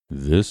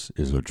This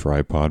is a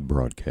tripod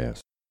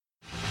broadcast.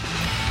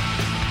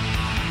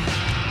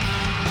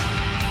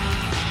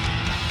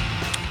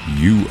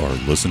 You are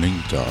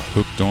listening to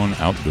Hooked on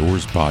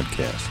Outdoors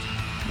podcast,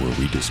 where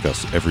we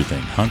discuss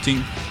everything hunting,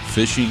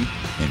 fishing,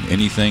 and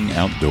anything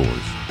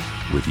outdoors,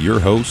 with your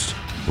hosts,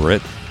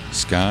 Brett,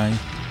 Sky,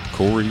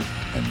 Corey,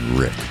 and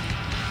Rick.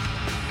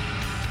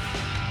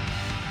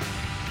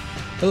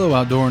 Hello,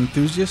 outdoor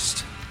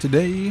enthusiasts.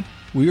 Today,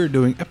 we are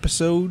doing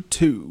episode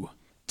 2,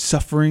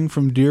 Suffering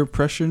from Deer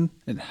Oppression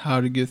and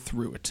How to Get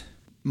Through It.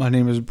 My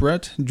name is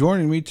Brett.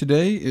 Joining me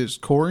today is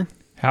Corey.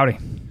 Howdy.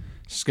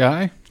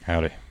 Sky.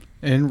 Howdy.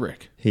 And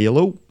Rick.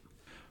 Hello.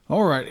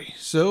 Alrighty,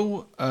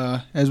 so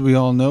as we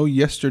all know,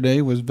 yesterday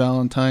was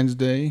Valentine's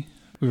Day.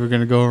 We were going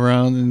to go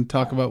around and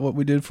talk about what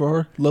we did for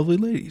our lovely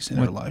ladies in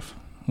our life.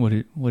 What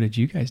did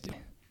you guys do?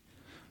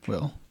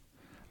 Well,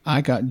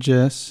 I got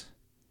Jess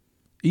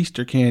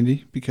Easter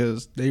candy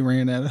because they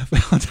ran out of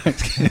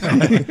Valentine's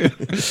candy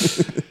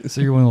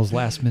So you're one of those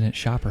last minute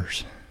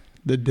shoppers.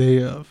 the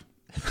day of.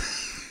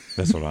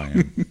 That's what I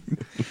am.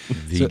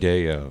 The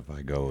day of,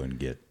 I go and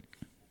get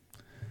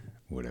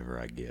whatever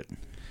I get.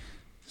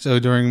 So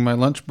during my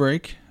lunch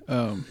break,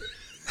 Lunch.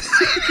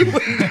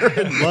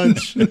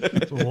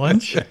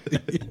 Lunch?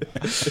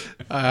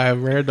 I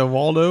ran to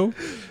Waldo,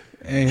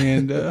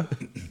 and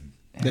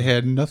they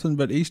had nothing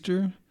but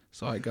Easter,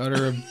 so I got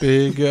her a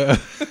big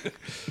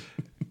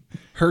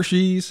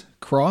Hershey's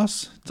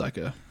cross. It's like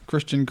a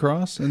Christian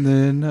cross, and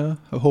then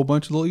a whole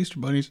bunch of little Easter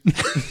bunnies.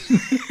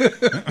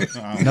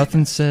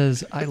 Nothing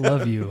says I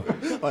love you.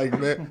 Like,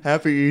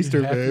 happy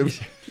Easter, babe.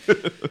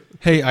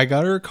 Hey, I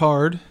got her a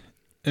card,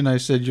 and I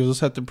said, you'll just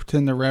have to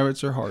pretend the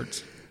rabbits are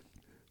hearts.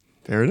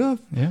 Fair enough.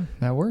 Yeah,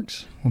 that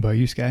works. What about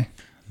you, Sky?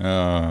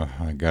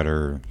 I got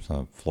her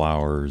some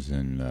flowers,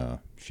 and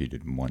she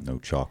didn't want no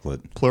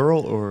chocolate.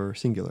 Plural or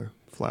singular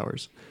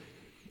flowers?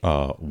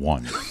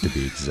 One, to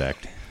be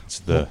exact. It's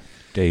the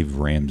Dave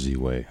Ramsey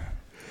way.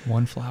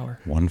 One flower.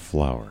 One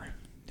flower.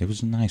 It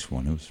was a nice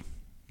one. It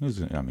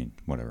was. I mean,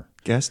 whatever.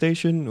 Gas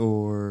station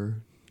or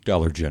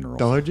Dollar General.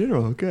 Dollar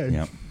General? Okay.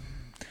 Yep.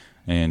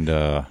 And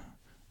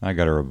I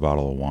got her a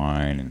bottle of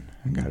wine, and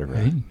I got her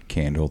a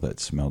candle that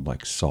smelled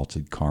like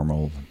salted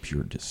caramel and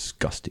pure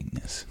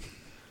disgustingness.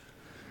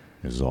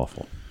 It was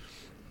awful.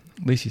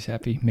 At least she's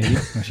happy. Maybe.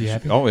 Was she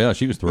happy? Oh, yeah,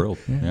 she was thrilled.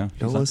 Yeah.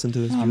 Don't listen to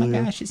this, Oh, Julia. my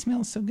gosh, it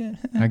smells so good.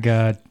 I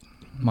got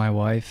my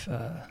wife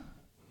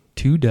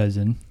 2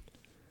 dozen,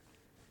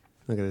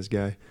 Look at this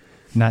guy.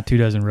 not 2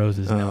 dozen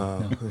roses,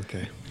 no.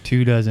 Okay.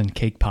 2 dozen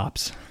cake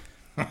pops,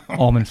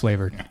 almond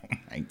flavored. Oh,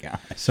 my gosh.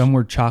 Some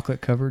were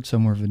chocolate covered,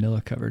 some were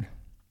vanilla covered.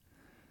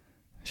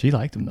 She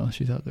liked them, though.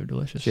 She thought they're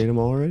delicious. Shade them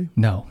all already?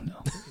 No.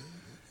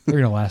 They're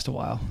going to last a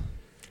while.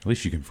 At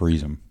least you can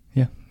freeze them.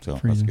 Yeah. So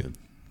freeze that's 'em. good.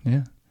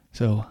 Yeah.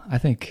 So I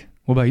think,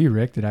 what about you,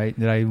 Rick? Did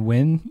I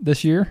win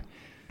this year?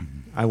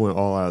 I went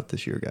all out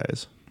this year,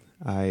 guys.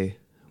 I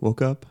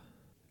woke up,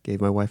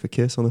 gave my wife a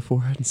kiss on the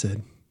forehead, and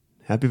said,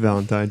 "Happy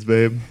Valentine's,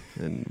 babe,"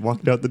 and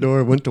walked out the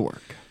door, went to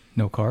work.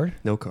 No card?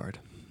 No card.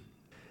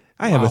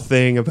 I have a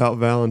thing about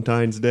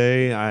Valentine's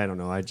Day. I don't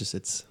know.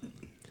 It's...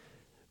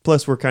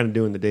 Plus, we're kind of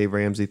doing the Dave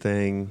Ramsey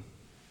thing.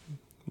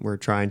 We're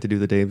trying to do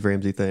the Dave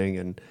Ramsey thing,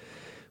 and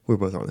we're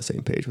both on the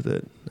same page with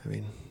it. I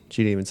mean,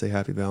 she didn't even say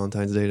Happy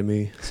Valentine's Day to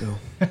me. So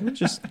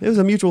it was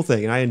a mutual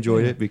thing, and I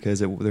enjoyed it because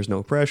there's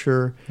no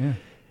pressure. Yeah.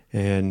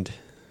 And,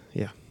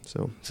 yeah.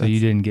 So you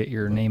didn't get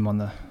your name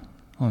on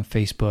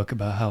Facebook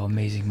about how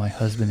amazing my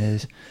husband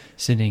is,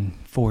 sending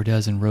 4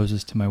 dozen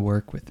roses to my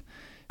work with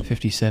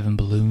 57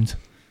 balloons.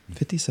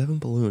 57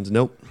 balloons.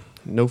 Nope.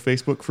 No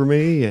Facebook for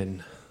me,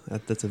 and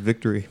that's a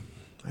victory,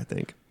 I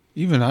think.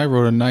 Even I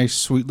wrote a nice,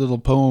 sweet little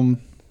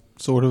poem,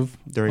 sort of,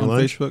 During on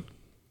lunch? Facebook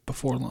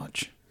before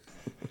lunch.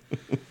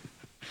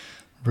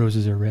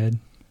 Roses are red,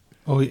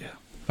 Oh, yeah.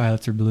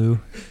 violets are blue.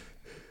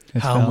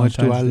 It's How much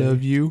do I Valentine's Day.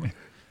 love you?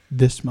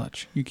 This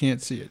much. You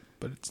can't see it,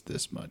 but it's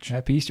this much.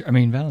 Happy Easter.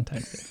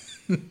 Valentine's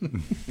Day.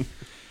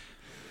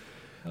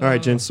 All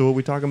right, gents. So what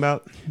we talking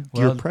about?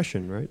 Deer Well,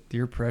 oppression, right?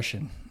 Deer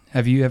oppression.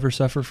 Have you ever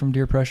suffered from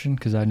deer oppression?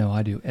 Because I know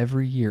I do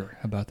every year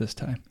about this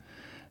time.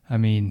 I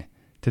mean,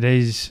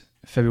 today's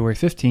February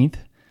 15th,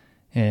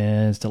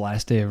 and it's the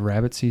last day of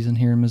rabbit season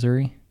here in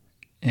Missouri.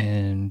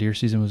 And deer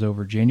season was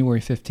over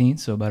January 15th,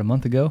 so about a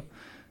month ago.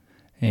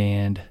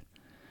 And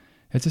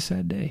it's a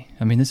sad day.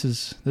 I mean, this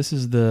is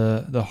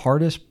the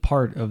hardest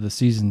part of the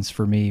seasons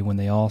for me, when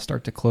they all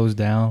start to close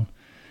down,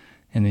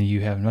 and then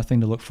you have nothing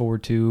to look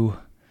forward to,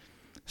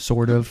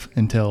 sort of,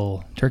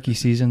 until turkey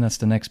season. That's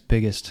the next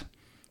biggest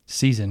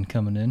season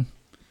coming in.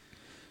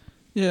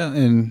 Yeah,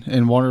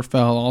 and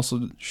waterfowl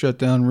also shut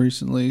down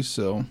recently,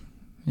 so...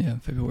 Yeah,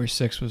 February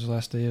 6th was the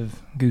last day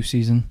of goose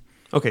season.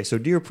 Okay, so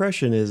deer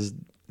oppression is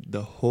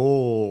the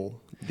whole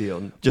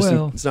deal.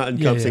 It's not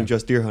encompassing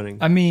just deer hunting.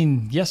 I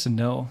mean, yes and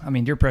no. I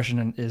mean, deer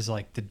oppression is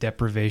like the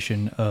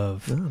deprivation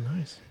of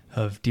nice.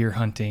 of deer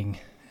hunting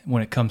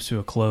when it comes to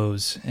a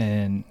close,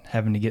 and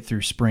having to get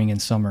through spring and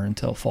summer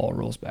until fall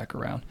rolls back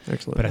around.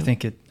 Excellent. But I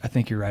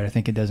think you're right. I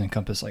think it does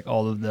encompass like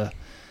all of the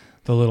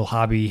little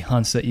hobby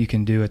hunts that you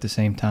can do at the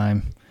same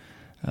time.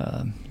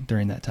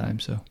 during that time.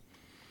 So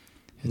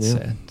it's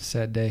sad,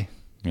 sad day.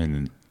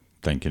 And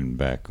thinking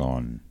back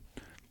on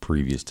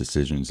previous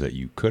decisions that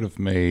you could have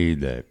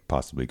made that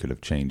possibly could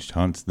have changed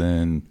hunts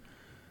then,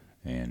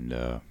 and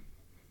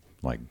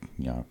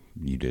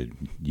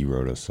you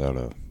wrote us out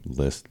a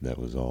list that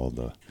was all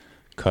the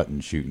cut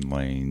and shooting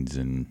lanes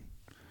and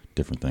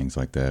different things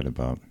like that,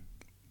 about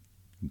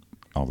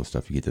all the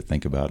stuff you get to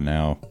think about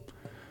now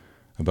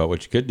about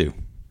what you could do.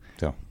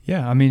 So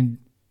yeah, I mean,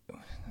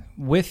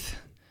 with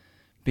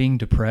being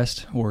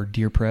depressed or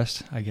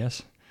deer-pressed, I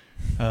guess,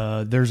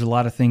 there's a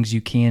lot of things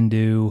you can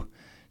do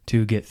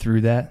to get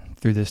through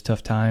this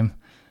tough time.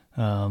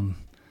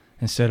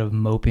 Instead of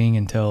moping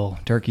until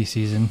turkey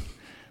season,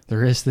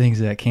 there is things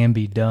that can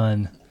be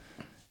done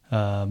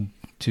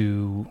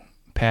to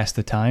pass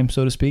the time,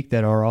 so to speak,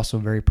 that are also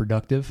very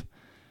productive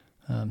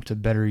to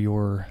better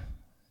your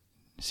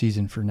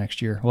season for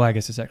next year. Well, I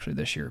guess it's actually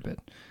this year, but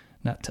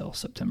not till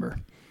September.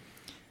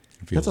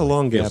 That's a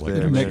long gap like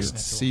there. Next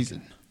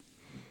season.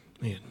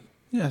 Man.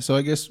 Yeah, so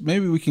I guess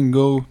maybe we can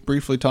go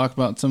briefly talk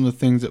about some of the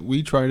things that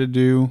we try to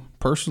do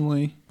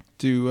personally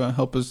to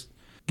help us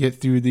get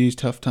through these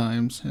tough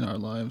times in our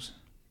lives.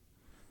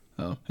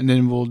 And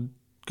then we'll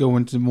go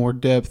into more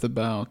depth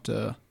about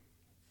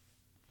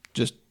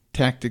just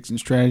tactics and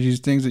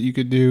strategies, things that you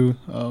could do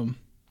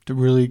to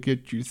really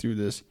get you through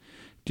this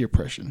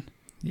depression.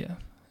 Yeah.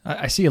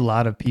 I see a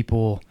lot of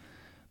people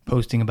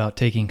posting about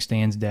taking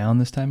stands down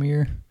this time of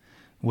year,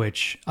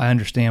 which I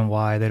understand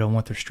why. They don't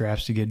want their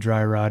straps to get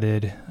dry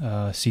rotted,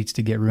 seats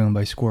to get ruined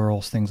by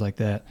squirrels, things like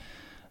that.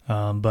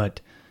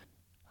 But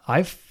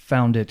I've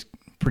found it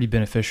pretty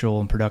beneficial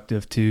and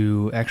productive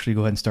to actually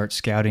go ahead and start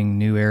scouting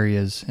new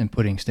areas and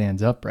putting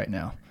stands up right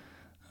now.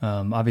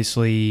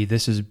 Obviously,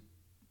 this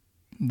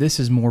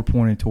is more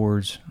pointed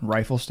towards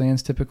rifle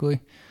stands typically,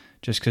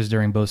 just because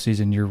during bow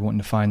season you're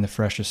wanting to find the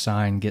freshest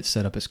sign, get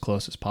set up as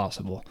close as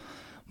possible.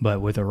 But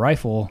with a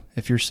rifle,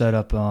 if you're set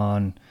up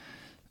on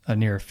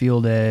near a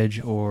field edge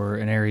or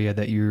an area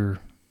that you're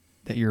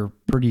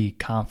pretty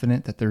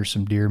confident that there's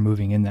some deer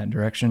moving in that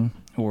direction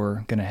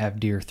or going to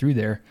have deer through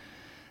there,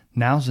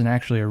 now's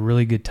actually a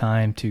really good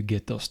time to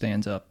get those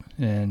stands up.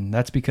 And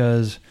that's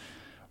because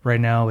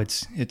right now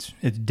it's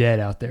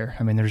dead out there.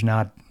 I mean, there's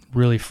not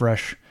really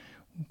fresh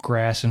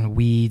grass and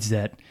weeds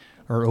that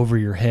are over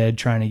your head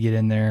trying to get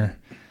in there.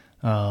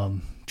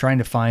 Trying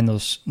to find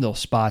those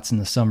spots in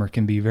the summer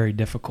can be very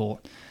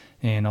difficult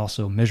and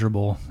also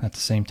miserable at the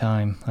same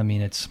time. I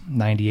mean, it's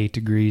 98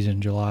 degrees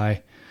in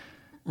July.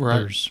 Right.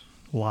 There's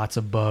lots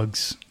of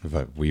bugs.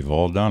 we've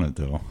all done it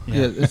though.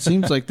 Yeah, it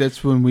seems like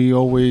that's when we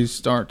always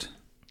start,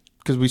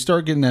 because we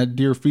start getting that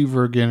deer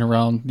fever again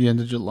around the end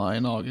of July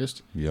and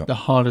August. Yep. The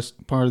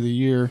hottest part of the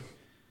year.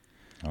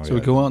 So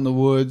we go out in the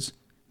woods,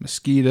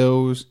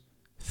 mosquitoes,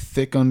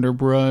 thick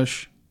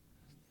underbrush,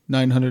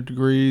 900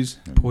 degrees,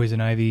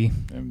 Poison ivy.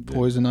 And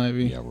poison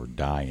ivy. Yeah, we're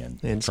dying.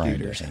 And trying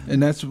skeeters. to-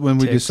 And that's when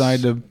we Ticks,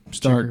 decide to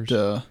start,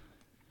 chiggers.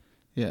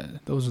 yeah,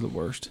 those are the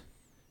worst.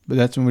 But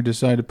that's when we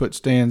decide to put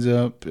stands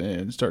up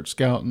and start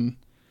scouting.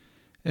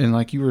 And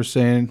like you were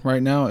saying,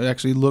 right now it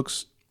actually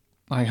looks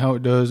like how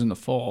it does in the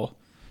fall.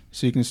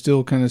 So you can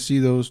still kind of see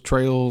those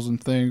trails and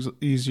things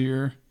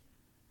easier.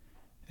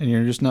 And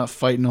you're just not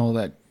fighting all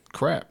that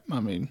crap.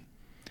 I mean,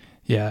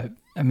 Yeah.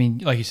 I mean,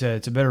 like you said,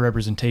 it's a better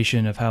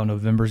representation of how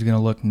November is going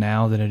to look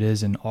now than it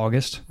is in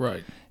August.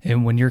 right.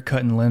 And when you're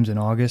cutting limbs in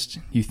August,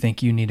 you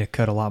think you need to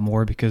cut a lot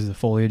more because of the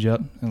foliage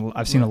up. And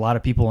I've seen a lot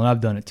of people, and I've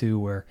done it too,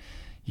 where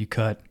you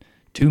cut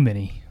too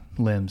many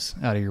limbs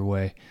out of your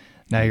way.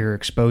 Now you're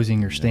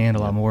exposing your stand a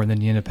lot more, and then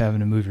you end up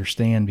having to move your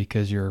stand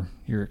because you're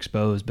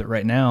exposed. But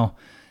right now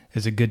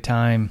is a good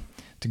time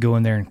to go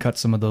in there and cut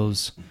some of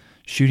those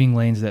shooting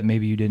lanes that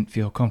maybe you didn't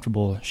feel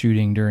comfortable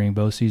shooting during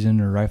bow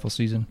season or rifle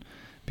season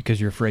because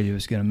you're afraid it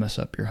was going to mess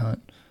up your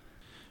hunt.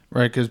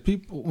 Right, because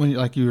people, when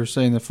like you were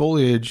saying, the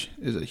foliage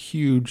is a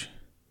huge.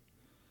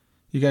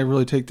 You got to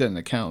really take that into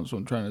account. Is what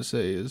I'm trying to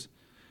say is,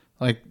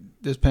 like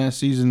this past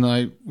season,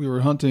 we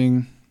were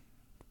hunting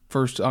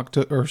first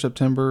October or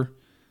September,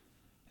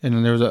 and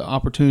then there was an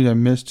opportunity I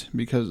missed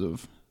because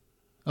of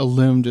a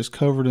limb just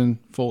covered in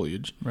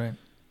foliage, Right.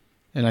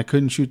 and I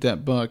couldn't shoot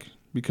that buck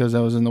because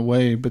I was in the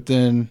way. But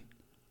then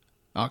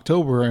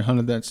October, I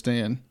hunted that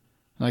stand,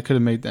 and I could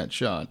have made that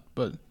shot,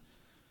 but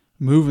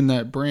moving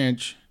that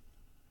branch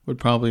would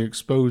probably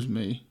expose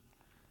me.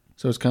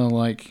 So it's kind of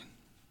like,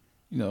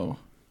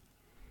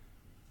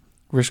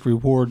 risk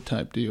reward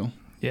type deal.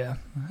 Yeah.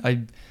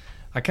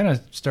 I kind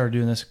of started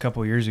doing this a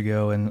couple of years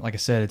ago, and like I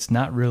said, it's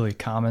not really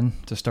common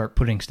to start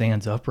putting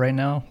stands up right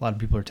now. A lot of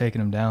people are taking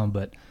them down,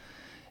 but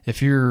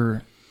if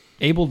you're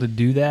able to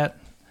do that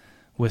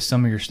with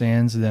some of your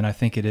stands, then I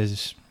think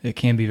it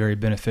can be very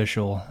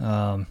beneficial.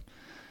 I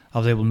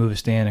was able to move a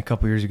stand a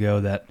couple of years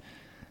ago that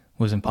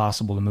was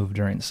impossible to move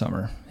during the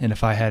summer. And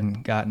if I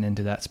hadn't gotten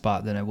into that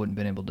spot, then I wouldn't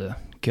have been able to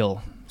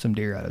kill some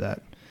deer out of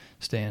that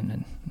stand.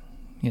 And,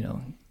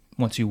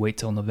 once you wait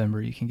till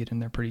November, you can get in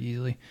there pretty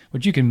easily.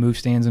 But you can move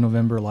stands in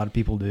November. A lot of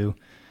people do.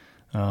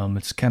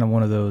 It's kind of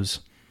one of those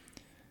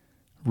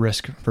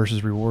risk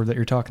versus reward that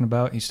you're talking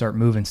about. You start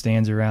moving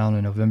stands around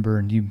in November,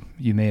 and you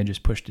may have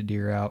just pushed a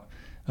deer out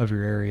of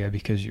your area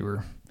because you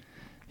were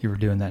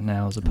doing that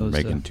now as opposed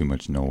to making too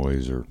much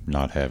noise or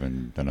not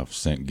having enough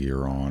scent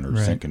gear on or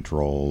scent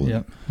control.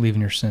 Yep,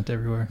 leaving your scent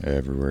everywhere.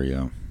 Everywhere,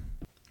 yeah.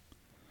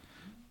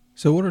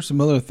 So what are some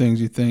other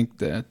things you think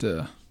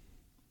that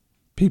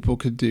people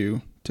could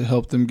do to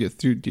help them get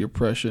through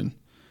depression?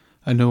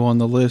 I know on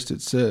the list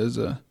it says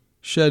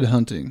shed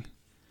hunting.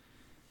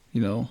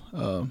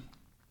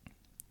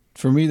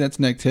 For me, that's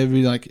an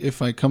activity. Like,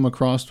 if I come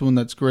across one,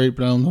 that's great,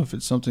 but I don't know if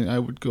it's something I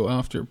would go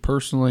after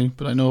personally.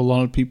 But I know a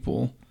lot of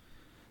people,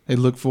 they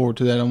look forward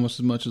to that almost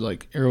as much as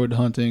like arrowhead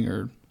hunting,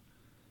 or,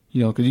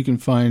 because if you can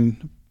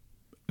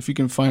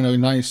find a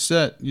nice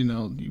set,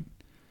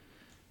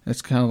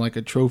 that's kind of like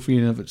a trophy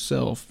in of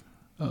itself.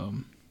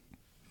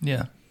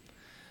 Yeah.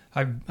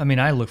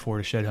 I look forward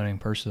to shed hunting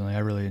personally. I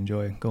really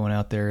enjoy going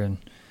out there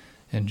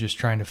and just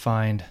trying to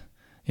find,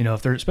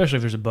 especially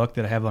if there's a buck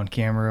that I have on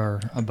camera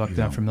or a buck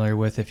that I'm familiar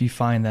with. If you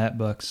find that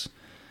buck's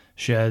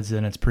sheds,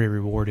 then it's pretty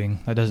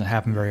rewarding. That doesn't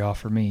happen very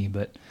often for me,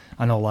 but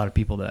I know a lot of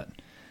people that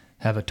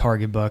have a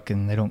target buck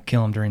and they don't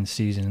kill them during the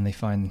season, and they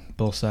find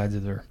both sides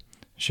of their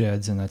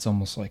sheds, and that's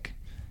almost like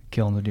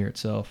killing the deer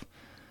itself.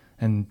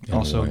 And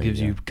also gives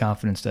you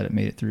confidence that it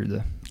made it through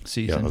the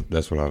season. Yeah,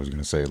 that's what I was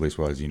going to say. At least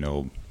was,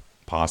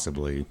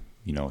 possibly,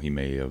 he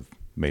may have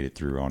made it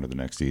through onto the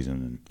next season,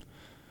 and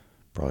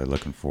probably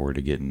looking forward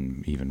to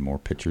getting even more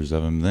pictures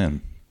of him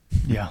then.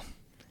 Yeah.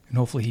 And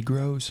hopefully he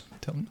grows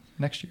till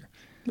next year.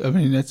 I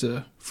mean, that's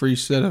a free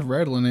set of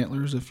rattling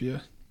antlers if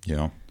you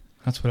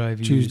that's what I've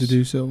choose used. to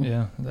do so.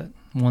 Yeah, that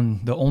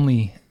one, the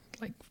only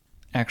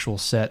actual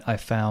set I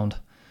found,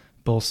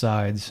 both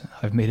sides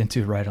I've made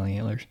into rattling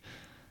antlers.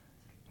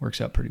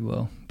 Works out pretty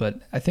well. But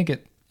I think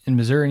in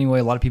Missouri anyway,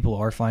 a lot of people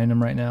are finding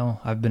them right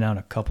now. I've been out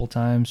a couple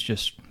times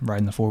just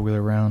riding the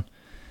four-wheeler around.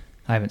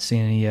 I haven't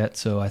seen any yet,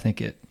 so I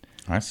think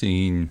I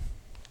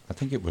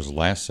think it was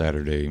last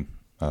Saturday,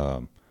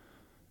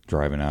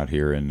 driving out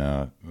here,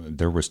 and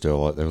there was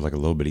like a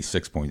little bitty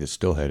 6-point that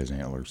still had his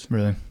antlers.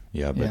 Really?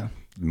 Yeah, but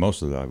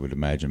I would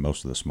imagine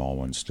most of the small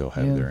ones still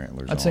have their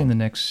antlers on. I'd say in the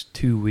next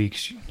 2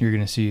 weeks, you're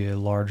going to see a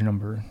large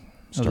number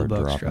of the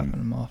bucks dropping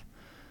them off.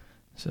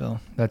 So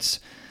that's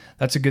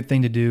a good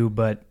thing to do,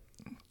 but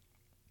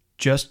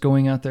just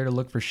going out there to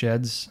look for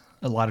sheds,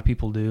 a lot of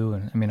people do,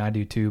 and I mean, I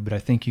do too, but I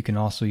think you can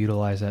also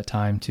utilize that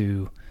time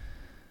to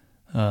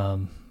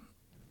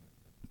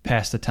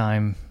pass the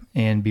time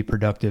and be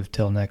productive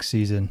till next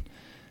season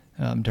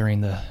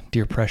during the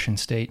depression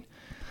state.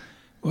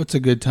 Well, it's a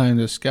good time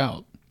to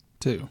scout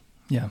too.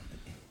 Yeah.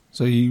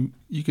 So you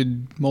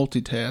could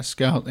multitask,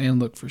 scout and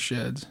look for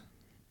sheds.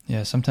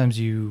 Yeah, sometimes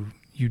you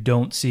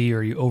don't see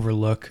or you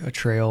overlook a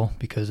trail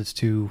because it's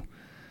too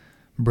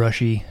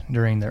brushy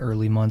during the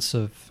early months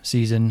of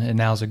season, and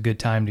now's a good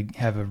time to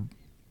have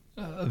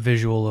a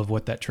visual of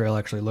what that trail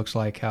actually looks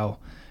like, how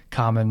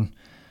common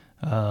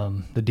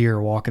the deer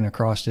are walking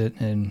across it.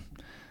 And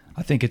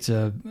I think it's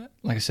a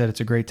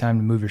great time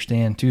to move your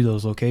stand to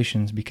those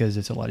locations because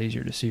it's a lot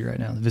easier to see right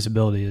now. The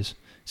visibility is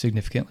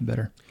significantly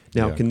better.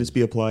 Now, can this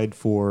be applied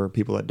for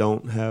people that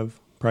don't have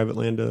private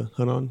land to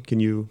hunt on? Can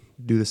you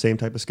do the same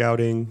type of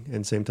scouting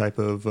and same type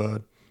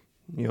of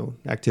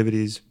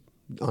activities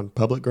on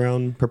public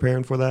ground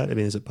preparing for that? I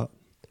mean,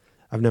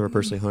 I've never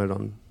personally hunted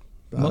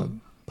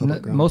on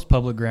public ground. Most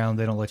public ground,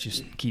 they don't let you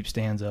keep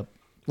stands up.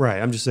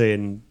 Right. I'm just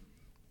saying,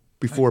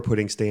 before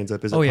putting stands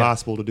up, is it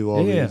possible to do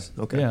all these?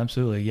 Okay. Yeah,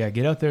 absolutely. Yeah,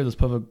 get out there to those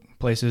public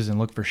places and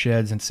look for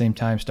sheds, and at the same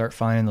time start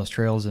finding those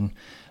trails.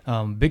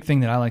 And big thing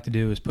that I like to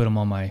do is put them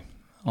on my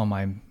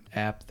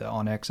app, the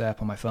OnX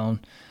app on my phone.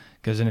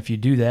 Because then if you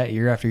do that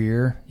year after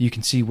year, you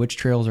can see which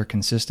trails are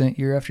consistent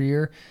year after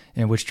year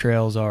and which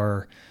trails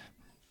are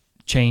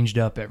changed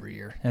up every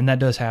year. And that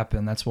does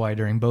happen. That's why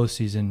during bow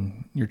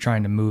season, you're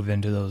trying to move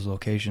into those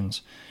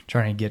locations,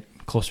 trying to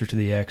get closer to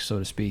the X, so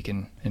to speak,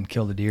 and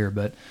kill the deer.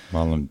 But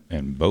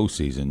in bow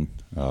season,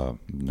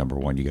 number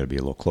one, you got to be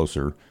a little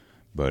closer,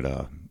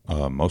 but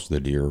most of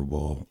the deer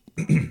will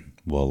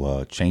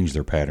change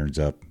their patterns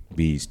up,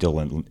 be still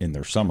in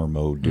their summer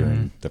mode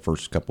during the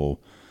first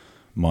couple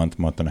month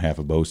and a half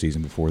of bow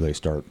season before they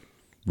start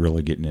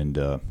really getting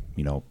into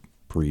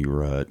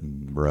pre-rut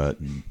and rut,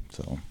 and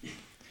so.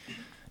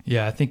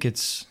 Yeah, I think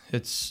it's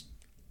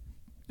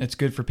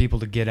good for people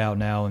to get out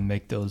now and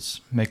make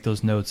those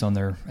notes on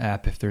their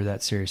app if they're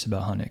that serious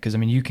about hunting. Because I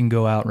mean, you can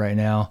go out right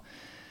now.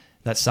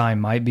 That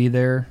sign might be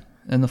there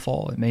in the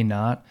fall. It may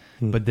not,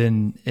 but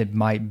then it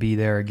might be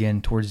there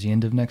again towards the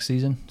end of next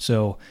season.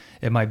 So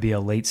it might be a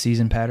late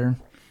season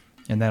pattern,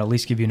 and that'll at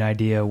least give you an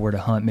idea where to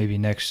hunt maybe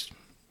next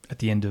at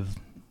the end of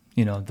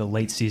the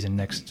late season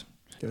next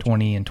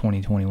 20 and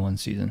 2021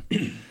 season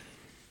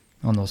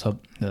on those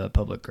the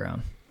public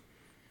ground.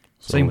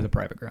 So, same with the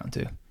private ground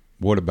too.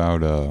 What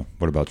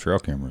about trail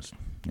cameras?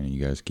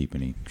 You guys keep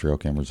any trail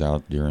cameras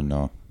out during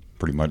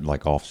pretty much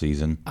like off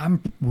season?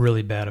 I'm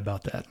really bad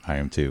about that. I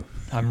am too.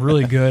 I'm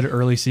really good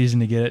early season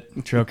to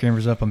get trail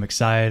cameras up. I'm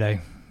excited.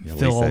 I Yeah, at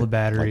fill least all that- the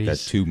batteries. Like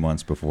that 2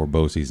 months before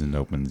bow season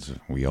opens,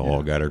 we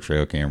all got our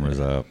trail cameras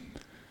up.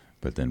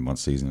 But then once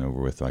season over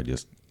with,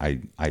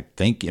 I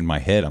think in my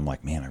head, I'm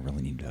like, man, I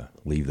really need to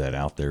leave that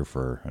out there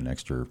for an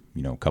extra,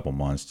 couple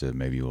months to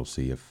maybe we'll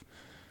see if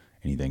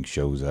anything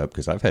shows up.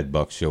 Because I've had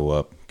bucks show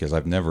up because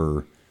I've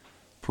never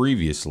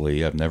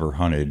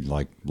hunted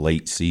like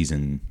late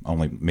season,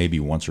 only maybe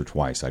once or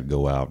twice. I'd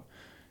go out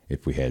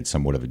if we had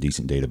somewhat of a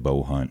decent day to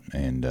bow hunt.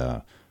 And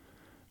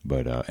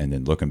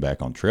then looking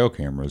back on trail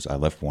cameras, I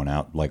left one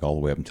out like all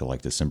the way up until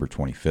like December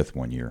 25th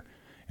one year.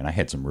 And I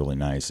had some really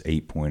nice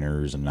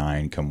 8-pointers and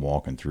 9 come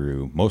walking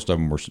through. Most of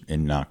them were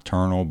in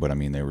nocturnal, but I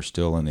mean, they were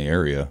still in the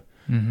area.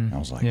 And I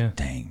was like,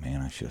 dang,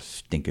 man, I should have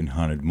stinking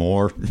hunted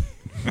more.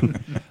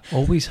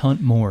 Always hunt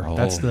more. Oh,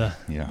 that's the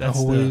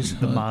Always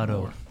the hunt motto.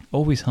 more.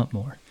 Always hunt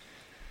more.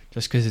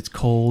 Just because it's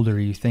cold or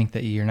you think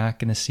that you're not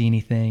going to see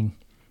anything,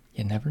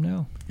 you never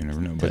know. You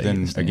never know. Tell But you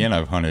then this thing. again,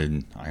 I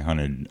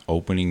hunted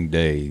opening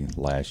day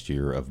last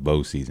year of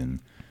bow season,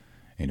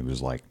 and it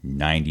was like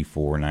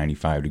 94,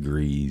 95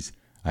 degrees.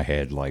 I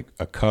had like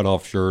a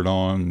cutoff shirt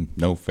on,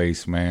 no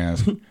face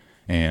mask,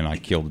 and I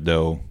killed a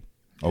doe.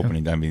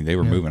 Opening day. I mean, they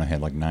were moving. I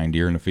had like 9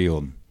 deer in the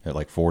field at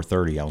like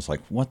 4:30. I was like,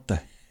 what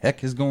the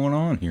heck is going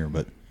on here?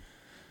 But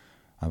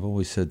I've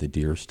always said the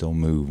deer still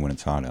move when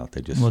it's hot out.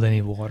 They just Well, they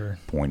need water.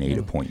 point A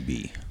to point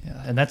B.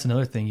 Yeah, and that's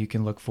another thing you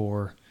can look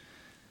for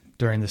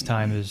during this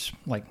time is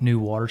like new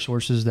water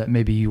sources that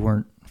maybe you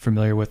weren't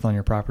familiar with on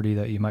your property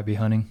that you might be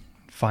hunting.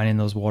 Finding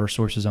those water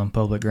sources on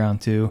public ground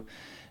too.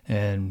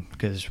 And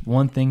because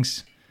one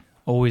thing's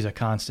always a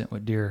constant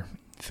with deer,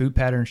 food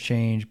patterns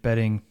change,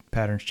 bedding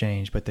patterns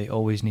change, but they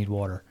always need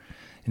water.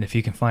 And if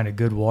you can find a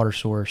good water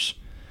source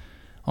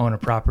on a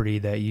property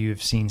that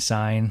you've seen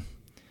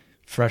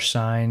fresh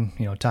sign,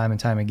 time and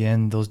time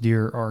again, those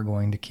deer are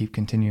going to keep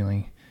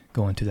continually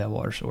going to that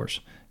water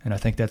source. And I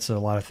think that's a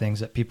lot of things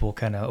that people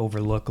kind of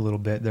overlook a little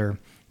bit. They're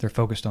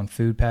focused on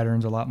food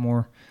patterns a lot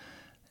more.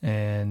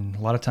 And a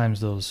lot of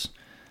times those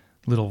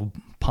little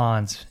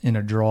ponds in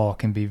a draw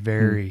can be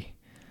very,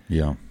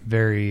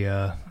 very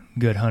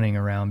good hunting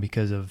around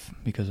because of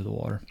the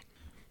water.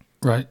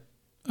 Right.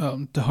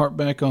 To harp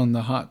back on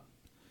the hot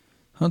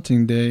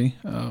hunting day,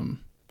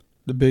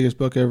 the biggest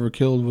buck I ever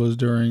killed was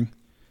during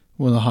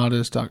one of the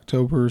hottest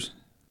Octobers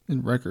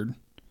in record.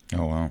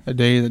 Oh, wow. A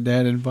day that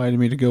Dad invited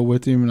me to go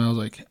with him, and I was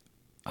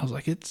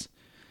like, it's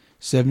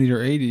 70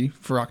 or 80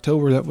 for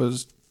October. That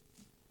was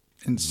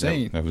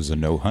insane. That was a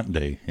no hunt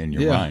day in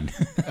your mind.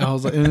 I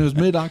was like, and it was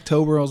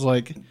mid-October. I was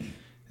like,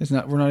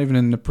 we're not even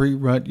in the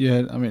pre-rut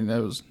yet. I mean,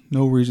 there was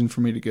no reason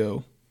for me to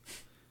go.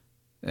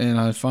 And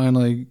I was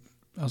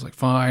like,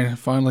 fine. I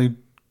finally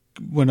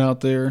went out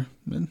there,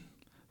 and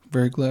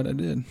very glad I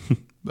did.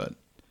 But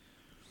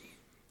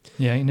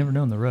Yeah, you never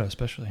know in the rut,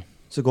 especially.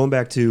 So going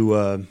back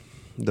to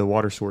the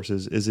water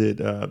sources, is it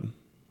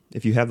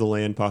if you have the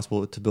land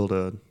possible to build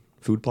a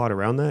food plot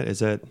around that?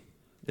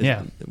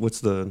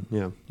 What's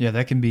the Yeah,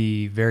 that can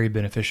be very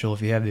beneficial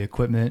if you have the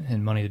equipment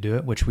and money to do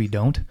it, which we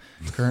don't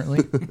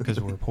currently because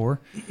we're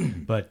poor.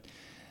 But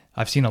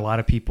I've seen a lot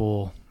of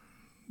people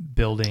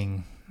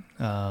building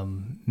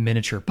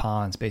miniature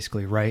ponds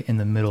basically right in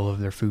the middle of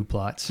their food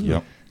plots.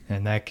 Yep.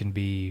 And that can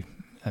be,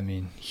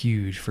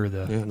 huge for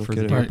the no the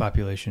kidding. deer Right.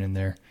 population in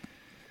there.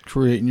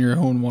 creating your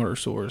own water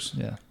source.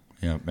 Yeah.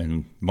 Yeah,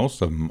 and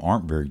most of them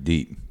aren't very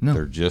deep. No.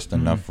 They're just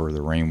enough for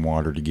the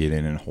rainwater to get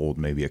in and hold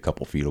maybe a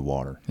couple feet of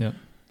water. Yep.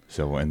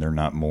 So, and they're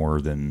not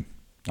more than,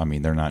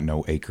 they're not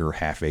no acre,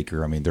 half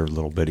acre. They're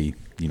little bitty,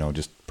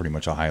 just pretty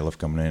much a high lift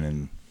coming in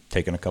and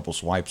taking a couple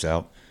swipes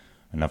out,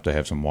 enough to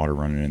have some water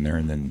running in there,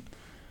 and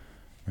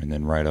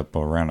then right up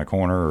around the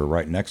corner or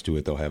right next to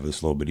it, they'll have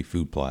this little bitty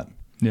food plot.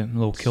 Yeah,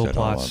 little kill Set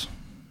all plots. up.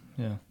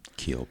 Yeah.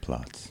 Kill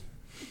plots.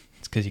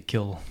 It's because you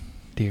kill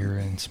deer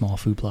in small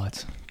food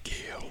plots.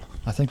 Kill.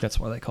 I think that's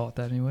why they call it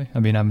that anyway.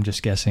 I'm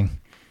just guessing.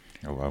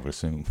 Oh, I would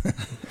assume.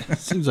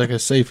 Seems like a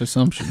safe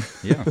assumption.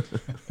 Yeah.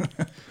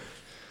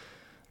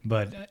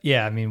 But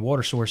yeah,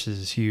 water sources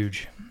is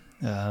huge.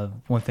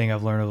 One thing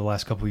I've learned over the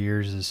last couple of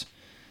years is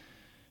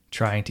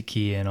trying to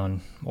key in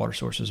on water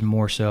sources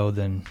more so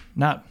than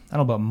I don't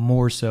know about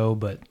more so,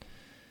 but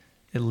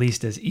at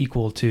least as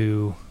equal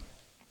to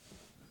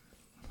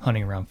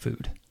hunting around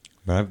food.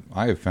 But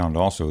I have found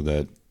also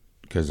that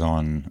because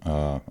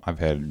I've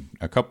had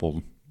a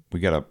couple. We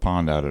got a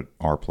pond out at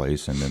our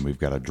place, and then we've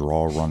got a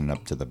draw running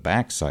up to the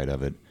back side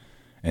of it,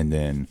 and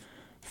then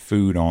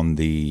food on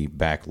the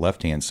back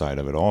left-hand side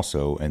of it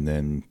also, and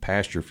then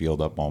pasture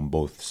field up on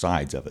both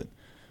sides of it.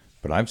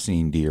 But I've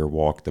seen deer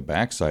walk the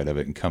back side of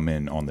it and come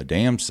in on the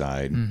dam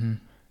side, and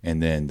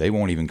then they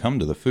won't even come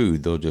to the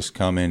food. They'll just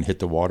come in, hit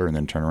the water, and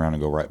then turn around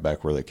and go right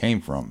back where they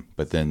came from.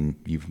 But then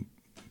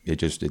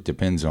it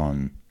depends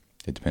on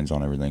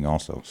everything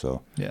also.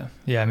 So Yeah.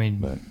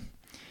 but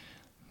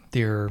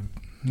Deer are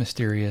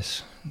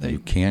mysterious. you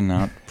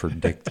cannot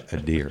predict a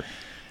deer.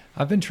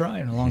 I've been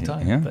trying a long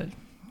time, Yeah. but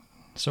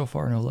so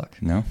far no luck.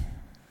 No.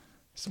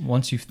 So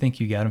once you think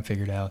you got them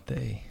figured out,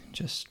 they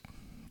just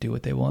do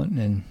what they want.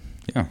 And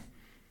Yeah.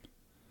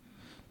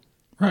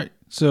 Right.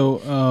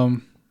 So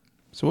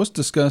So let's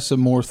discuss some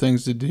more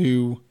things to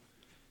do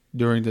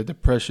during the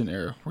Depression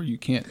era where you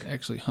can't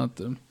actually hunt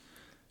them.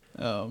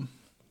 The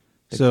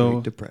So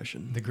Great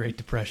Depression. The Great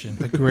Depression.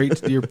 the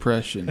Great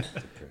Depression.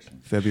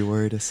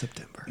 February to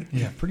September.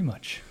 Yeah, pretty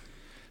much.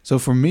 So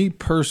for me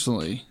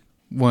personally,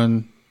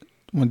 when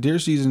deer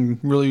season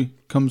really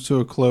comes to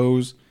a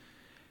close,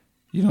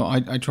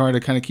 I try to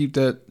kind of keep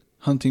that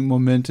hunting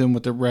momentum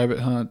with the rabbit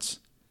hunts,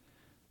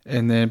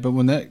 but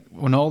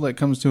when all that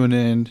comes to an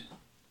end,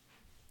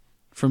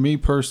 for me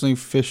personally,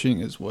 fishing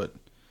is what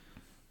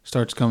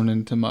starts coming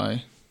into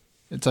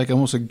it's like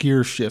almost a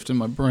gear shift in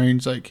my brain.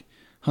 It's like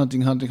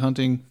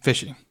hunting,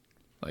 fishing,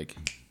 like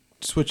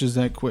switches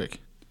that quick.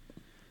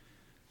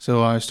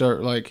 So I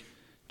start like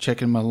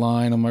checking my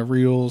line on my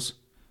reels.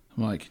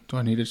 I'm like, do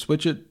I need to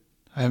switch it?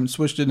 I haven't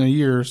switched it in a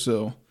year,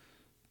 so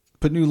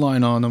put new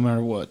line on no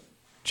matter what.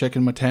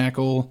 Checking my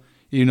tackle.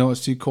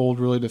 It's too cold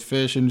really to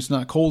fish, and it's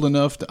not cold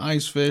enough to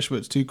ice fish, but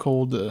it's too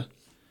cold to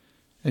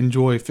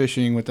enjoy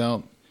fishing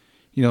without,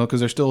 because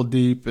they're still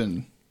deep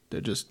and they're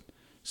just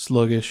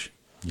sluggish.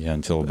 Yeah,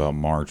 until about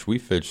March.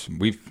 We've fished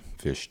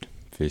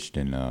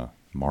in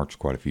March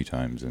quite a few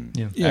times, and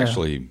Yeah.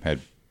 actually had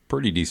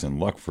pretty decent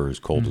luck for as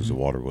cold as the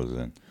water was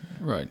then.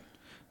 Right.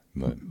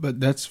 But But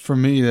that's, for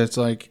me,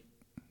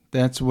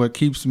 that's what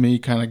keeps me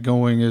kind of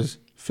going is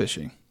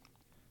fishing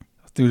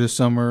through the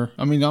summer.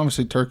 I mean,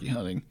 obviously turkey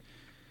hunting,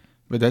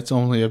 but that's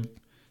only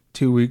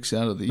 2 weeks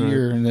out of the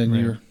year, and then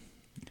Right.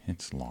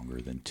 it's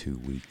longer than 2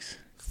 weeks.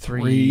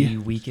 3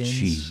 weekends,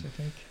 Jeez. I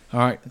think. all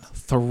right,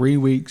 3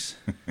 weeks.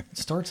 It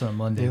starts on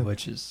Monday, Yeah.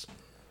 which is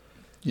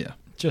Yeah.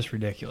 just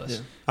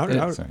ridiculous. I would-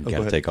 I would- So you oh, got go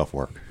to ahead. take off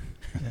work.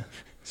 Yeah.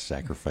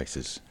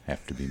 Sacrifices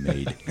have to be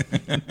made.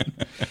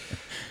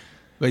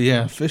 But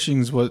yeah,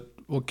 fishing's what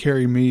will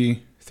carry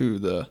me through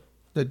the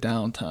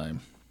downtime.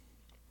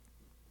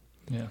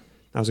 Yeah.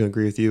 I was going to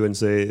agree with you and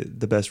say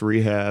the best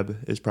rehab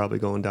is probably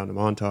going down to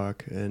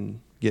Montauk and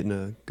getting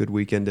a good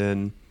weekend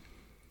in.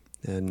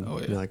 And Oh,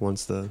 yeah. like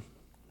once the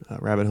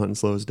rabbit hunting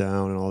slows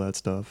down and all that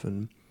stuff,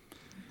 and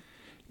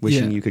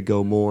wishing Yeah. you could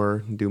go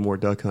more, do more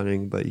duck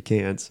hunting, but you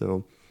can't.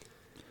 So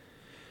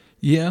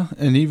Yeah,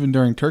 and even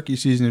during turkey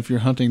season, if you're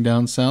hunting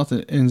down south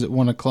and it ends at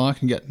 1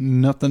 o'clock and you got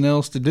nothing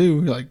else to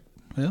do, you're like,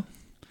 well,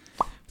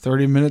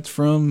 30 minutes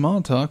from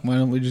Montauk, why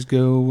don't we just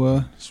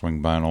go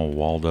Swing by an old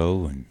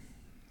Waldo and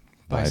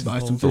buy buy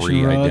some Bicycle. fishing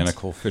 3 rods?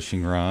 identical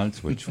fishing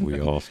rods, which we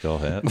all still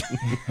have.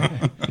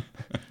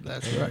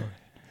 That's right.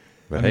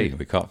 But hey,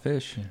 we caught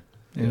fish.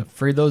 Yeah.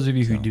 For those of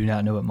you who So- do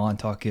not know what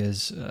Montauk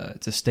is,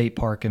 it's a state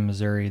park in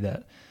Missouri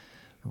that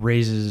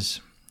raises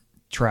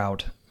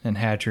trout and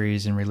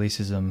hatcheries and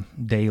releases them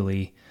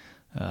daily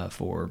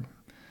for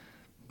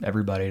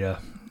everybody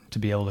to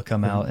be able to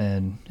come out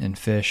and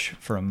fish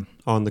from,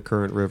 on the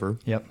Current River.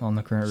 on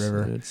the Current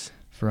River, It's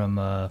from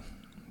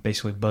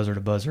basically buzzer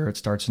to buzzer. It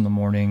starts in the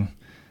morning,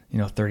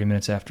 30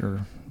 minutes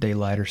after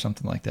daylight or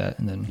something like that,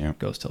 and then Yeah.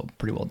 goes till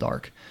pretty well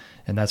dark.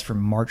 And that's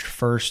from March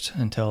 1st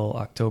until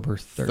October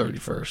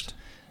 31st.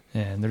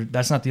 And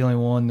that's not the only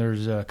one.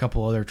 There's a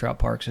couple other trout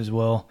parks as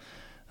well.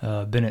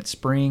 Bennett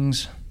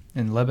Springs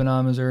in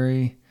Lebanon,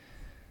 Missouri.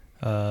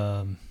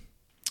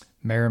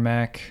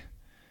 Merrimack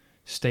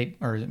State,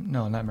 or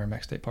no, not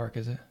Merrimack State Park,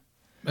 is it?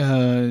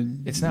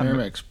 It's not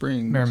Merrimack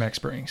Springs. Merrimack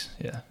Springs,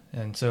 yeah.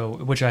 And so,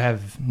 which I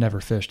have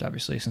never fished,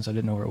 obviously, since I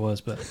didn't know where it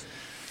was. But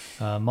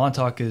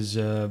Montauk has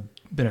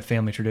been a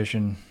family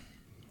tradition.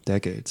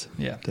 decades.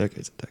 Yeah.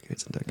 Decades and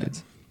decades and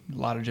decades. A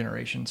lot of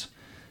generations.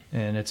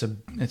 And it's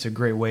a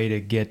great way to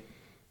get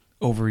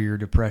over your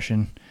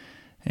depression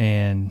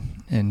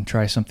and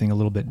try something a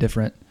little bit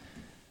different.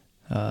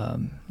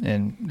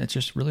 And it's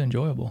just really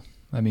enjoyable.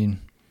 I mean,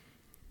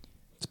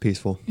 It's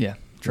peaceful. yeah,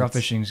 trout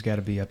It's- fishing's got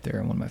to be up there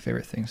and one of my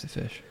favorite things to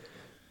fish.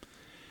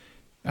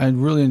 I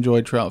really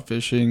enjoy trout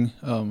fishing.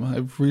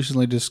 I've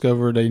recently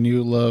discovered a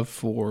new love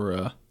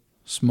for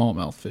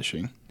smallmouth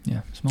fishing.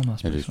 Yeah,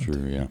 smallmouth's It pretty is fun, true,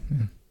 too. yeah.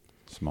 Yeah.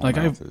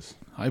 Smallmouth is.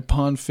 I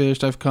pond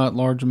fished. I've caught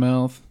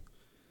largemouth,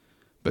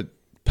 but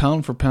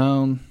pound for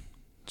pound,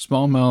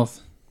 smallmouth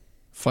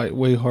fight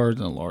way harder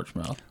than a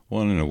largemouth.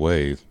 Well, in a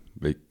way,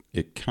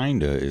 it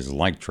kind of is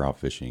like trout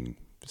fishing,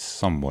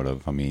 somewhat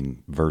of,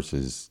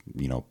 versus,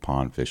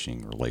 pond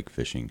fishing or lake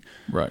fishing.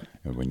 Right.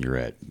 And when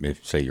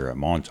say you're at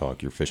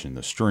Montauk, you're fishing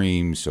the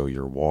stream, so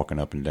you're walking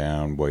up and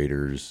down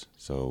waders.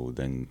 So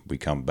then we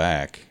come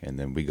back, and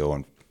then we go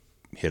and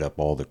hit up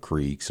all the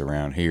creeks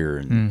around here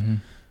and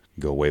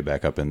go way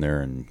back up in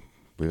there. And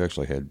we've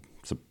actually had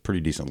some pretty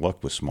decent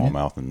luck with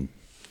smallmouth. And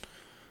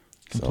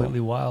so, Completely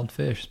wild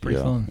fish. It's pretty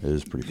yeah, fun. It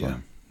is pretty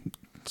fun.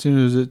 As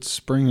soon as it's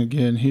spring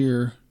again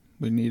here,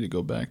 we need to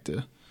go back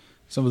to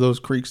some of those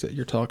creeks that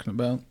you're talking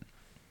about.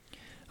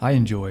 I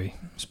enjoy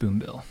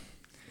spoonbill.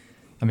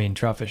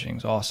 Trout fishing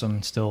is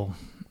awesome. Still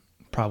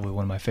probably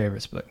one of my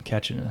favorites, but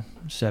catching a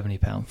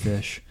 70-pound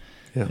fish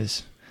Yeah.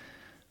 is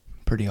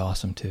pretty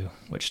awesome too,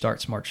 which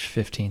starts March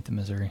 15th in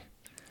Missouri.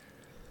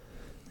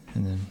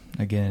 And then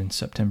again in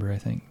September, I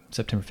think,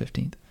 September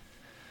 15th.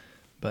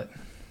 But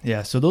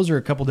yeah, so those are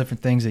a couple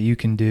different things that you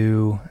can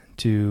do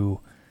to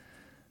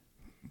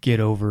get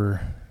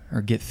over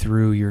or get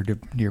through your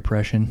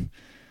depression.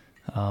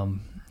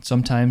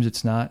 Sometimes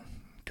it's not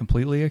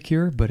completely a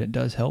cure, but it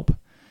does help.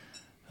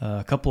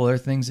 A couple other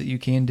things that you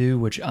can do,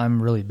 which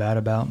I'm really bad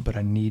about, but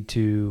I need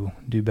to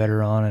do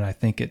better on, and I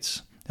think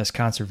it's, as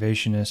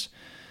conservationists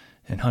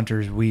and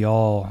hunters, we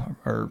all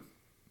are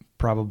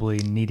probably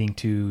needing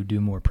to do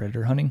more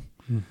predator hunting.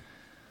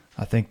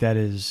 I think that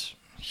is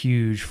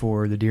huge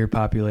for the deer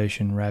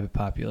population, rabbit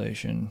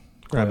population,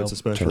 Rabbits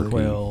especially.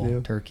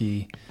 quail,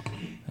 turkey.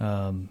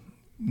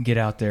 Get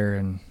out there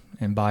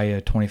and buy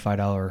a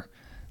 $25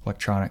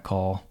 electronic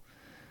call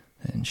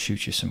and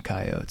shoot you some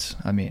coyotes.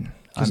 I mean,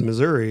 because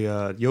Missouri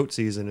yote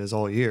season is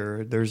all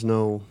year. There's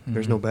no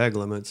bag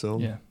limit, so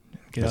yeah,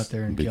 get out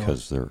there and kill 'em.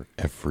 Because they're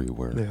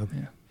everywhere. Yeah.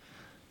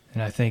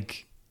 And I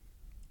think,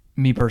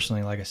 me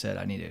personally, like I said,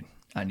 I need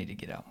to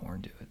get out more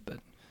and do it. But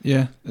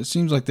Yeah, it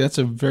seems like that's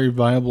a very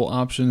viable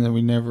option that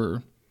we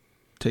never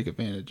take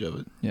advantage of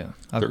it. yeah,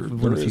 I've There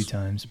went a few is-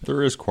 times. But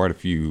There is quite a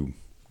few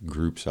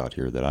groups out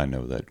here that I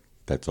know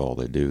that's all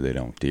they do. They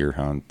don't deer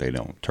hunt. They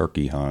don't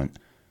turkey hunt.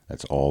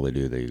 That's all they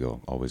do. They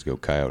always go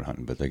coyote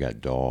hunting, but they got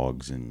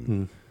dogs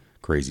and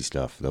crazy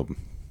stuff.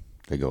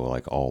 They go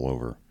like all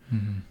over.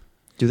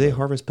 Do they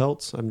harvest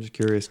pelts? I'm just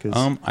curious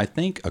because I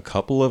think a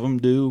couple of them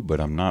do,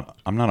 but I'm not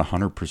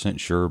 100%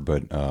 sure.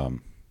 But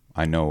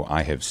I know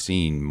I have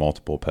seen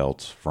multiple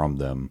pelts from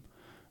them,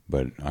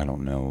 but I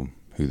don't know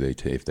who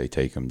if they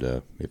take them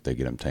if they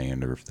get them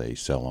tanned or if they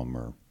sell them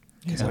or.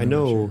 yeah, I I'm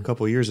know not sure. a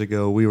couple of years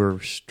ago we were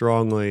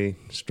strongly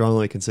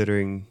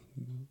considering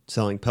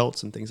selling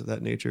pelts and things of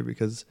that nature,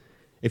 because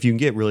if you can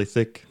get really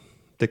thick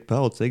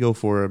pelts, they go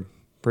for a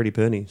pretty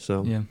penny.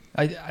 So Yeah,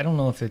 I don't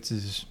know if it's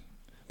as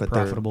but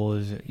they're- profitable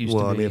as it used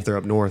well, to be. I mean, if they're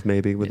up north,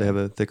 maybe would they Yeah. have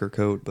a thicker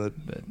coat, but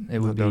it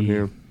would not down be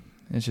here.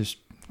 It's just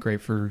great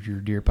for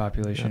your deer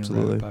population,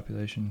 Absolutely. rabbit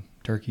population,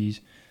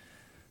 turkeys.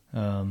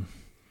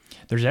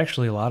 There's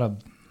actually a lot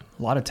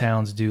of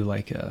towns do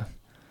like a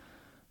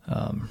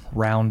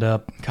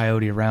roundup,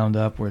 coyote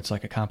roundup, where it's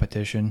like a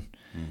competition,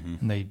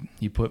 and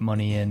you put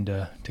money in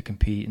to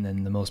compete, and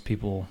then the most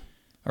people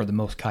or the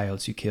most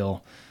coyotes you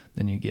kill,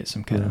 then you get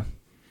some kind of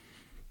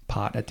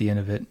pot at the end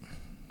of it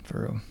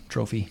for a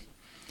trophy.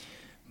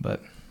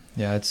 But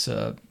yeah, it's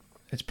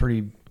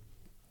pretty.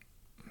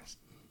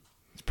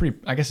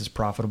 I guess it's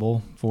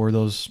profitable for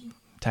those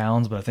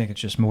towns, but I think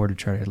it's just more to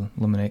try to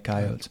eliminate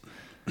coyotes.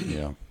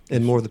 Yeah.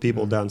 And more of the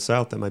people down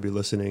south that might be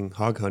listening,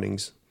 hog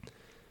huntings.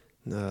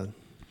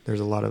 There's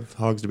a lot of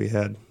hogs to be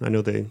had. I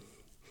know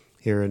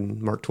here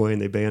in Mark Twain,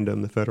 they banned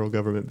them. The federal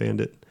government banned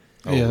it.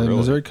 Oh, yeah, the really?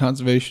 Missouri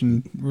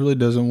Conservation really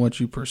doesn't want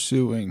you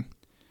pursuing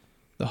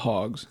the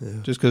hogs Yeah.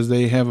 just because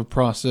they have a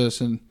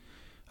process, and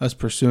us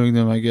pursuing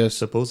them, I guess,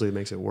 Supposedly it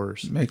makes it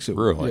worse. makes it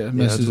Really? yeah, Yeah, that's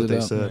messes what it they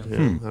up. said. Yeah.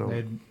 Yeah, I don't,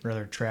 They'd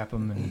rather trap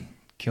them and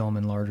kill them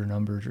in larger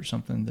numbers or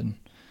something than.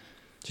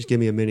 just give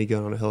me a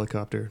minigun on a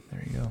helicopter.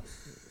 There you go.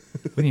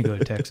 We need to go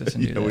to Texas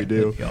and do Yeah, that. we do.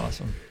 That'd be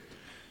awesome.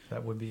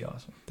 That would be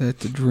awesome.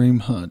 That's a dream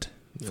hunt.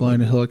 Yeah, Flying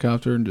we a do.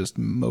 helicopter and just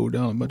mow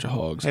down a bunch of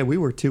hogs. Hey, we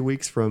were 2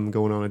 weeks from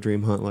going on a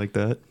dream hunt like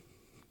that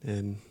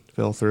and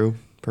fell through,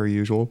 per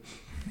usual.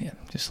 Yeah,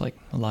 just like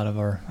a lot of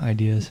our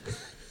ideas.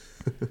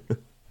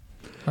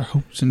 Our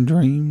hopes and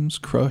dreams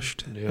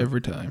crushed Yeah.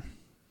 every time.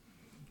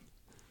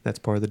 That's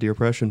part of the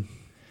depression.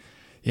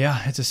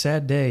 Yeah, it's a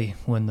sad day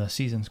when the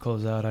seasons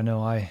close out. I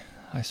know I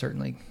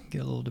certainly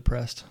get a little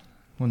depressed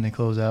when they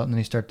close out, and then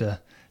you start to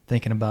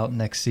thinking about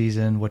next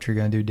season, what you're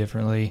going to do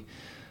differently.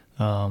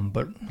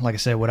 But like I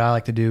said, what I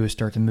like to do is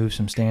start to move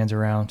some stands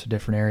around to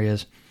different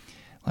areas.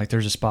 Like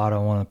there's a spot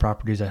on one of the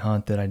properties I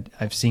hunt that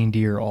I've seen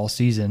deer all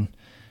season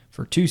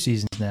for 2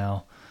 seasons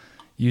now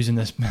using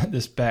this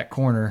back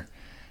corner.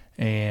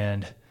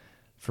 And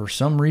for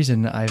some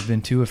reason, I've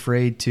been too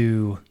afraid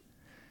to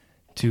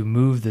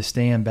move the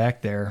stand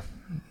back there.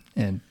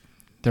 And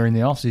during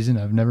the off season,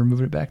 I've never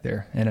moved it back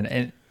there.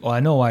 And well, I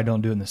know why I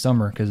don't do it in the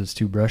summer because it's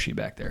too brushy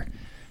back there.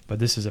 But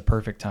this is a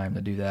perfect time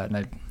to do that,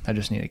 and I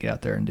just need to get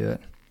out there and do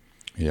it.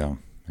 Yeah.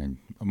 And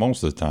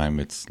most of the time,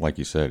 it's like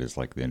you said, it's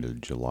like the end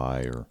of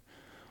July or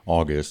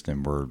August,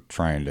 and we're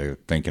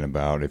thinking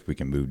about if we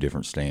can move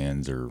different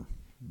stands or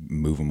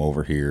move them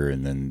over here.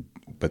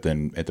 But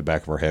then at the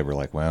back of our head, we're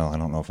like, well, I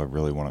don't know if I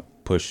really want to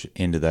push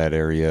into that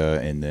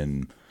area and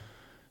then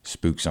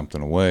spook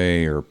something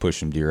away or push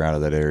some deer out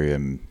of that area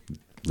and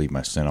leave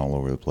my scent all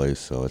over the place.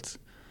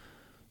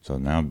 So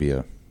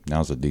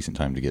now's a decent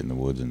time to get in the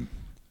woods and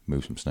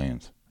move some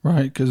stands.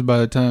 Right, because by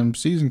the time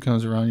season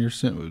comes around, your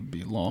scent would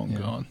be long Yeah.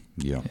 gone.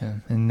 Yeah. Yeah,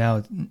 and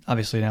now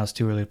it's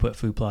too early to put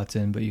food plots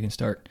in, but you can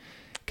start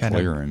kind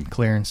Clearing. of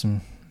clearing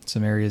some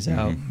areas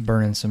out,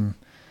 burning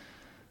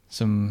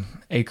some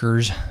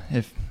acres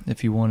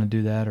if you want to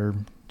do that, or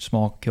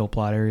small kill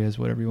plot areas,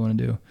 whatever you want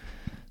to do.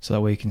 So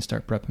that way you can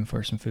start prepping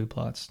for some food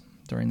plots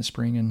during the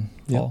spring and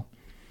fall.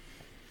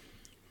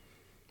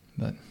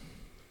 But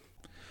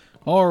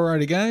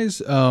Alrighty, guys.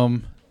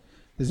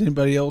 Does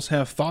anybody else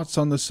have thoughts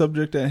on the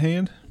subject at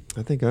hand?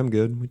 I think I'm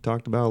good. We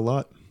talked about a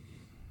lot.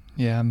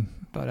 yeah, I'm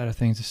about out of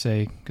things to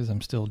say because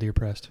I'm still deer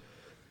pressed.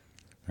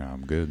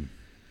 I'm good.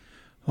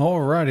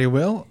 Alrighty,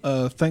 well,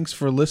 thanks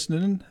for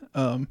listening.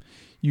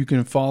 You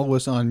can follow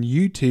us on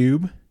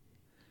YouTube,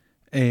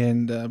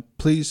 and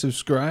please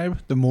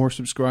subscribe. The more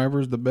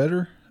subscribers, the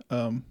better.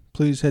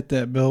 Please hit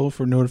that bell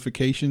for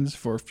notifications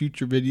for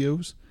future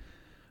videos.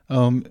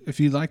 If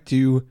you'd like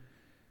to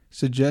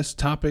suggest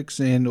topics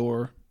and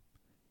or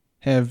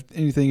have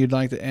anything you'd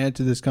like to add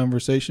to this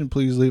conversation,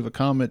 please leave a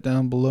comment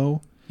down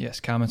below. Yes,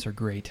 comments are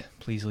great.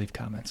 Please leave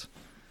comments.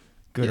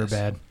 Good or Yes.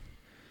 bad.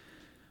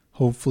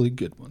 Hopefully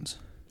good ones.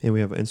 And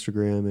we have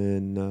Instagram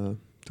and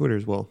Twitter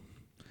as well.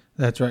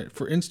 That's right.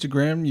 For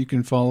Instagram, you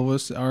can follow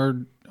us.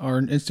 Our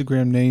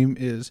Instagram name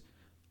is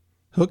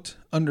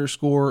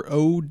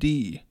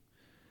hooked_OD.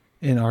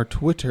 And our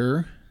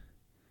Twitter,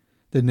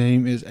 the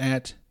name is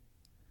at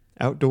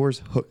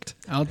Outdoors Hooked.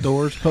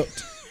 Outdoors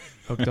Hooked.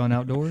 Hooked on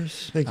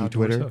Outdoors. Thank you,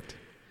 Outdoors Twitter. Hooked.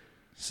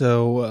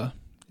 So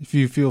if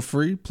you feel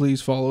free,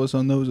 please follow us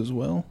on those as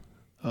well.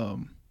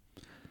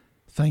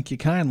 Thank you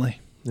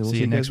kindly. And we'll See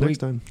see you you guys next next week.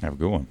 time. Have a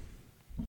good one.